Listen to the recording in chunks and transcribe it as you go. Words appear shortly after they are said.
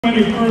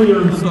any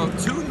further, so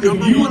two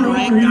 #1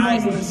 ranked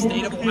guys in the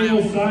state of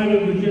Ohio.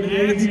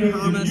 Max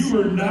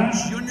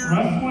Hermes, junior,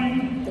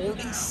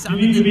 47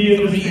 you need to be in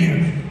the 3.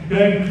 stands.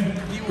 Okay?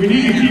 We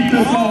need to keep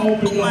this all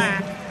open.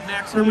 Black.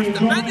 Max Hermes,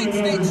 defending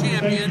state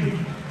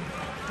champion.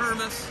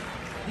 Hermes.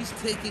 He's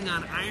taking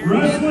on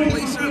Ironman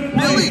Placer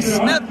Billy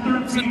Smith,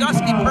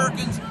 Sandusky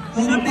Perkins.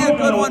 Should be a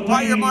good one.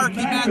 By your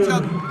marquee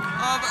matchup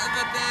of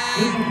the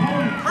day.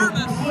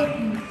 Hermes.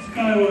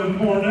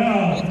 Both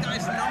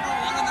guys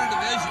 #1 in their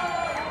division.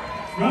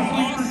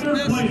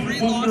 Smith, 3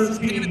 losses,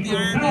 came at the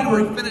Ironman where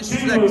he finished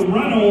 6th.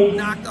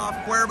 Knocked off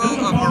Cuervo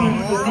of Aurora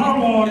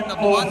in the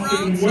blood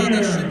round, so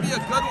this should be a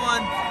good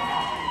one.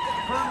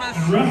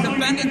 Hermes,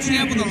 defending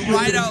champ with a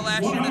ride-out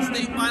last year in the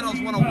state finals,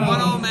 won a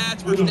 1-0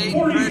 match for State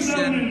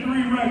Christian.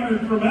 47-3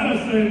 record from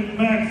Edison,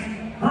 Max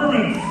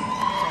Hermes.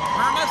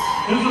 Hermes,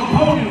 his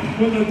opponent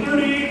with a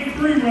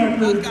 38-3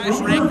 record. both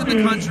guys ranked in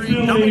the country,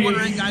 #1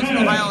 ranked guys in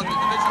Ohio in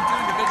Division 2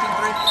 and Division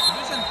 3.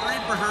 Division 3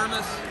 for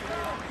Hermes,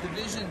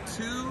 Division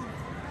 2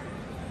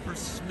 for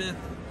Smith.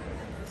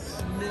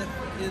 Smith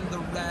in the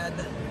red.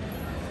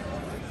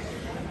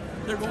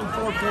 They're going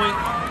 4-point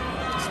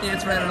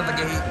stance right out of the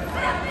gate.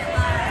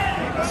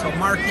 So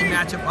marquee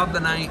matchup of the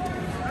night.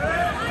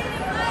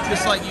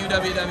 Just like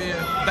UWW,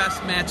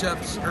 best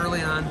matchups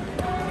early on.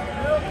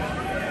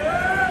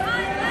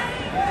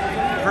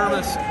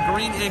 Hermes,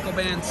 green ankle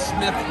band,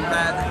 Smith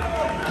red.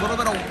 A little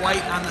bit of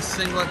white on the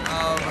singlet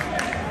of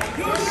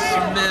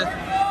Smith.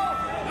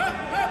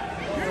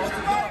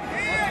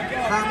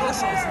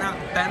 Hermes has not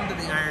been to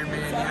the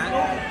Ironman yet.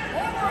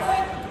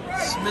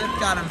 Smith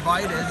got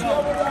invited.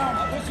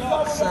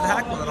 Said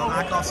heck with it, I'll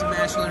knock off some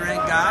nationally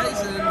ranked guys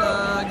and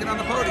get on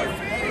the podium.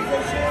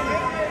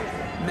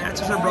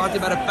 Matches are brought to you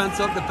by Defense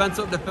Oak. Defense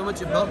Oak, defend what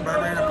you built in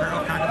Barbarian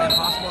Apparel. Conquer the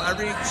impossible.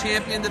 Every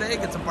champion today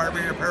gets a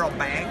Barbarian Apparel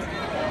bag.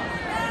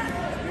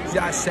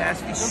 Josh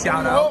Sasky,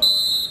 shout out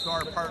to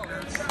our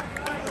partners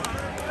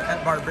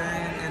at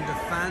Barbarian and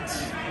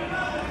Defense.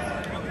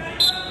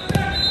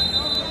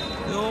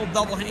 The old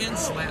double hand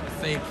slap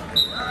fake.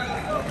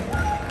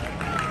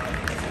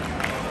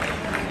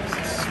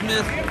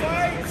 Smith,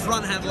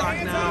 front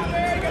headlock now.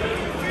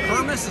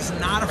 Hermes is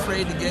not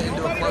afraid to get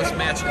into a close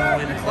match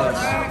and win close.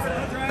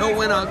 He'll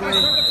win ugly.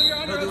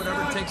 He'll do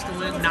whatever it takes to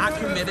win. Not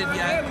committed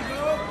yet.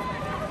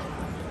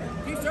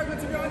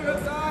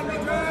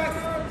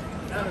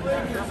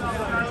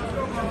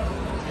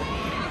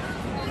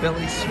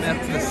 Billy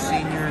Smith, the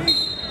senior.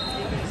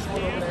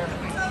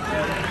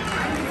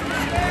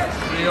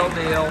 Real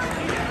deal.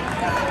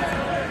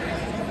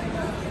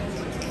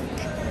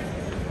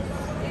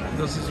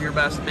 This is your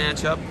best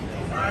matchup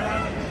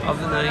of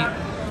the night.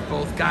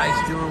 Both guys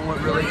doing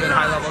what really good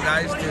high-level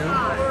guys do.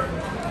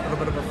 A little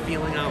bit of a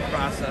feeling out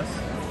process.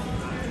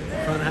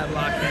 Front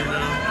headlock here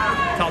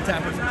now. Tall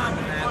tappers on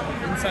the mat.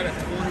 Inside of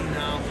 20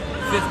 now.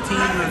 15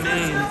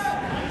 remains.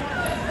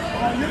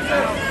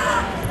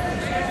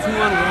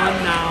 2-on-1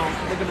 now.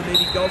 They're going to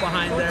maybe go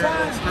behind there.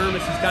 It's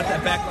Hermes. He's got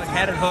that back leg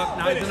headed hook.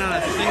 Now he's been on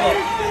a single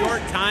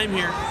short time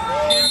here.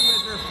 In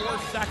with her 4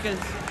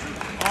 seconds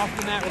off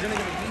the mat. We're going to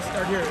get a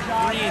restart here at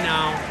 3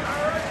 now.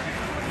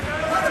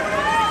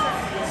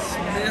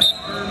 Smith,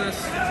 Hermes.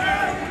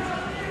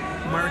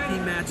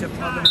 Marquee matchup of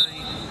the night.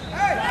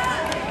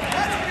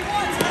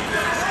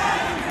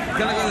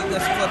 Gonna go to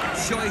this flip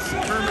choice.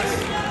 Hermes.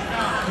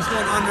 He's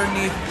going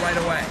underneath right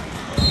away.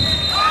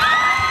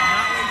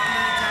 Not wasting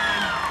any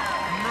time.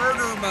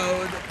 Murder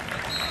mode.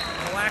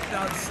 Blacked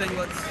out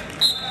singlets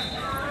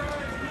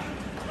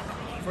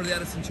for the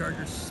Edison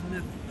Chargers.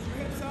 Smith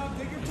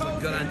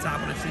was good on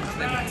top of it. Seems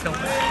they would tilt.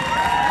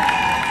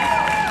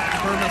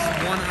 Hermes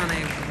won on a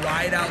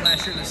ride out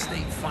last year in the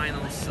state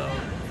finals. So,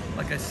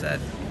 like I said,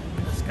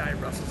 this guy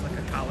wrestles like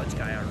a college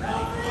guy already.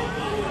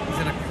 He's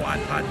in a quad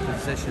pod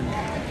position.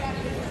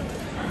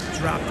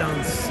 Drop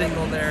down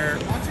single there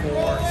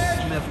for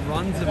Smith.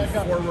 Runs him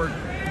forward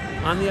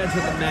on the edge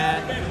of the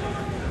mat.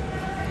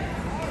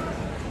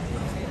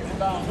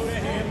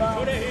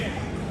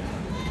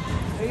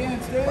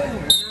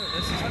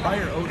 This is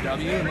prior OW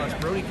unless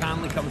Brody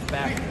Conley comes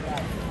back.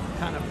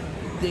 Kind of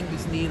dinged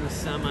his knee in the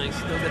semi.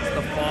 Still gets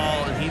the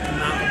fall, and he did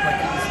not look like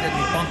he was good.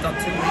 He bumped up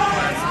 2 weight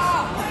classes.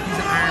 He's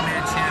an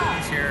Ironman champ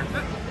this year.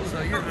 So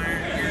you're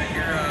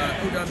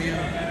OW.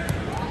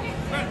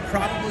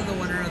 Probably the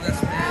winner of this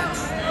match,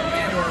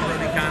 and or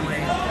Brody Conley.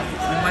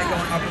 We might go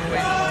an upper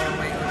weight, lower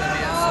weight with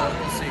him, so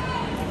we'll see.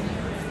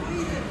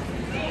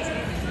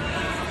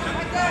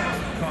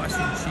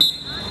 Caution cheating.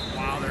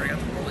 Wow, there I got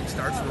the rolling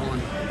starts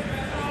rolling.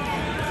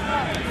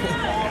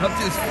 Up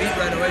to his feet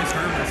right away is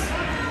Hermes.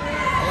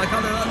 I like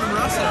how they're letting him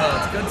wrestle though.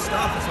 It's good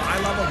stuff. It's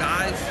high level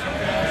guys.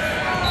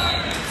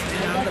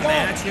 Staying out of the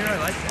match here. I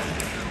like that.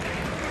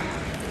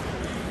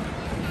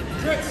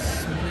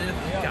 Smith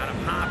got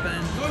him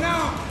hopping.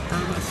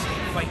 Hermes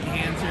fighting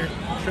hands here.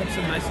 Trips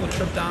him, nice little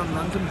trip down,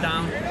 runs him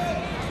down.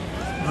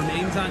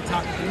 Remains on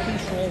top, in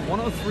control.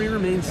 103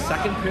 remains,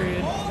 second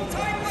period.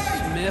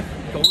 Smith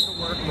going to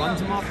work,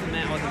 runs him off the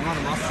mat. Doesn't run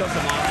him off, shoves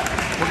him off.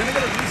 We're going to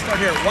get a restart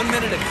here. 1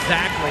 minute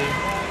exactly.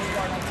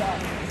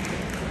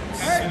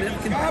 Smith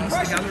can piece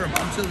together a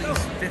bunch of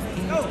these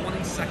 15,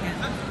 20 second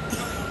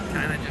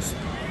kind of just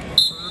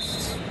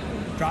bursts,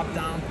 drop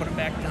down, put it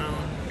back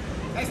down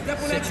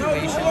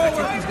situations. I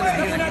think he's going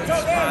to be in a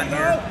good spot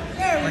here.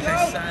 Like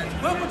I said,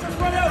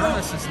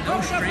 Hermes is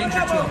no stranger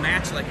to a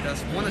match like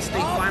this. Won a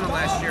state final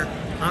last year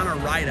on a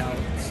ride out,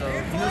 so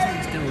he knows what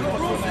he's doing.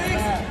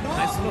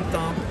 Nice little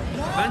dump.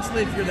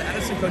 Eventually, if you're the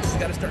Edison coach, you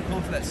got to start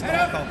calling for that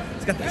stall call.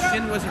 He's got the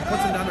shin wizard,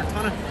 puts him down there, a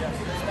ton of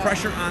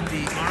pressure on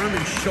the arm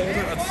and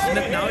shoulder of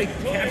Smith. Now he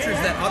captures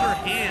that other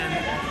hand,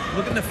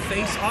 looking to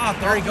face off.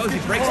 There he goes. He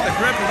breaks the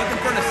grip. We're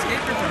looking for an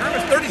escape here for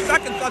Hermes. 30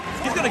 seconds left.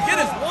 He's going to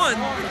get his one.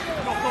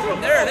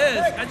 There it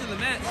is, edge of the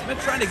mat. Smith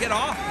trying to get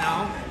off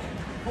now.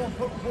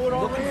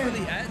 Looking for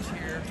the edge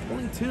here.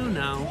 22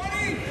 now.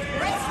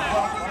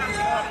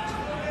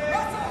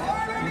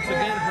 Once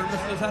again,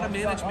 Hermes knows how to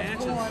manage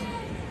matches.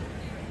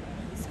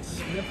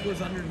 Smith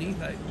was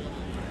underneath. I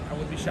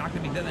would be shocked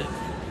if he didn't.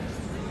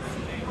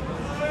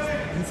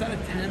 Inside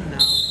of 10 now.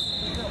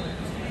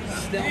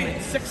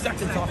 Stalemate. 6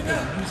 seconds off the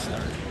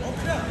restart.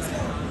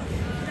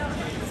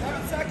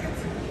 7 seconds.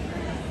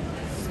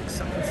 6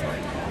 seconds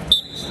left off the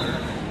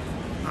restart.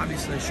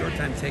 Obviously, a short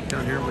time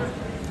takedown here would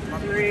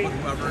probably put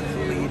whoever in the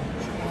lead.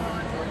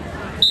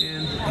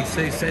 And he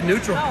said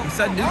neutral. He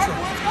said neutral.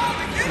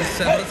 He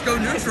said, let's go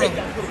neutral.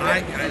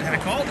 I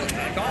called it.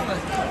 I called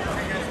it.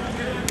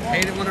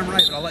 Hate it when I'm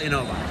right, but I'll let you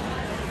know about it.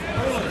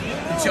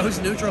 He chose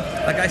neutral.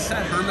 Like I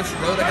said, Hermes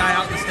rode a guy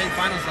out in the state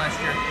finals last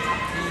year.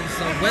 He's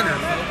a winner,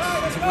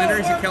 folks. He's a winner.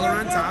 He's a killer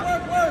on top.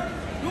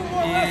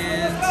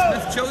 And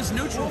Smith chose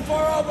neutral.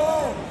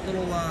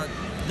 Little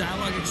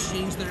dialogue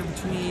exchange there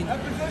between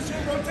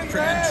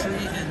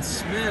Crabtree and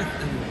Smith.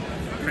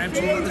 And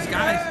Crabtree, one of his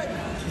guys,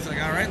 he's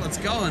like, all right, let's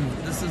go. And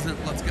this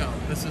isn't let's go.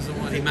 This isn't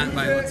what he meant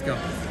by let's go.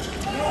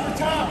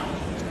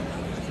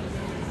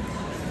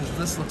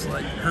 This looks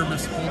like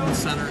Hermes holding the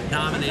center,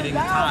 dominating the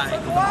tie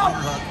with an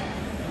underhook.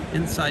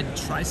 Inside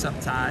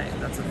tricep tie.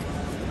 That's a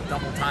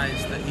double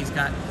ties that he's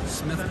got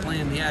Smith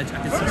playing the edge.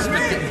 I can see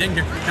Smith getting dinged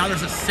here. Now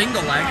there's a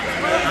single leg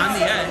on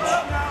the edge.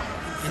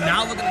 And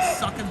now looking to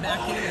suck him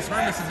back in as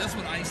Hermes, and this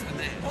would ice the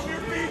match.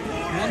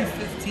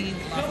 1:15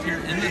 left here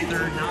in the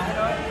third. Now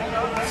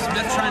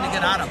Smith trying to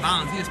get out of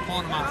bounds. He is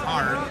pulling him out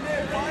hard.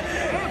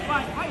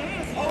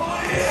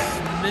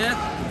 Smith,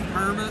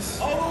 Hermes.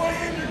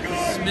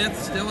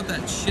 Smith still with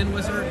that shin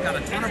wizard. Got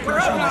a ton of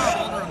pressure on the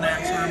shoulder of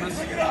Max Hermes.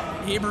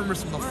 Gave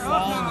Hermes the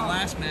fall in the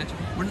last match.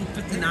 We're in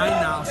 59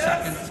 now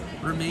seconds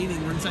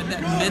remaining. We're inside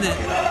that minute.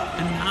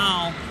 And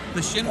now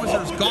the shin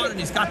wizard is gone and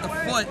he's got the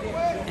foot.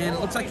 And it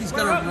looks like he's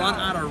going to run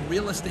out of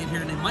real estate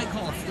here. And they might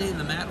call a flea in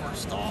the mat or a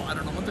stall. I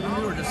don't know what they're going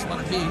to do or just let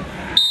it be. And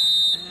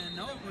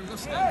no, we're going to go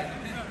stay.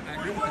 I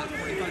agree with that.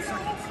 45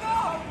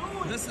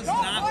 seconds. This is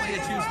not why you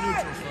choose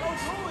neutral,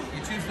 folks.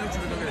 You choose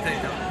neutral to go get a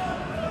takedown.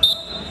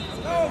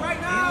 He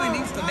only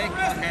needs to make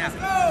one happen.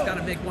 He's got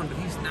to make one, but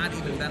he's not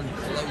even been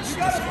close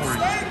to scoring.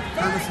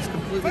 Hermes has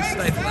completely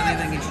stifled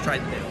anything he's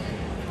tried to do,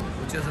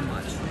 which isn't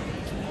much.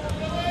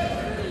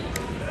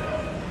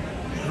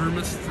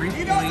 Hermes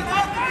 3-point.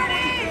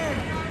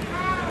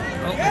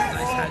 Oh,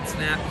 nice head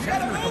snap. He's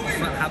got him in a couple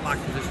front headlock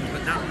positions,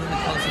 but not really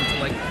close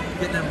into like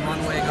getting him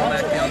runway, go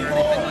back the other, or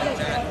anything like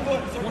that.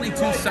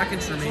 22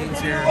 seconds remains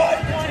here.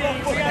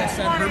 Like I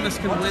said, Hermes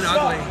can win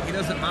ugly. He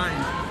doesn't mind.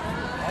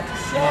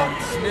 And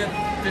Smith,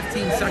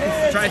 15 seconds,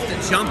 tries to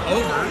jump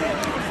over.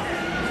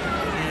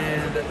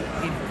 And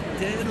he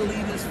did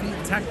leave his feet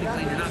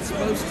technically. You're not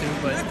supposed to,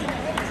 but...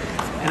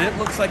 And it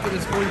looks like it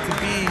was going to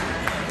be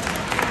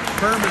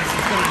Hermes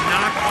is going to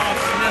knock off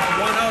Smith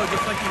 1-0,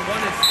 just like he won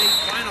his state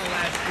final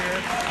last year.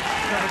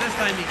 So this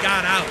time he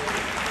got out.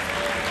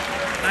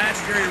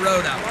 Last year he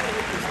rode out.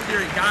 This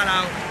year he got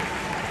out.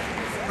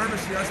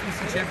 Hermes, your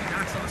SBC champion,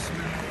 knocks off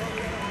Smith.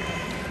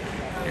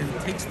 And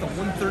takes the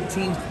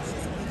 113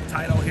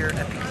 title here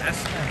at the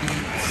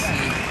SBC.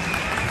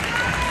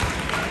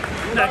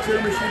 Next,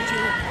 Hermes,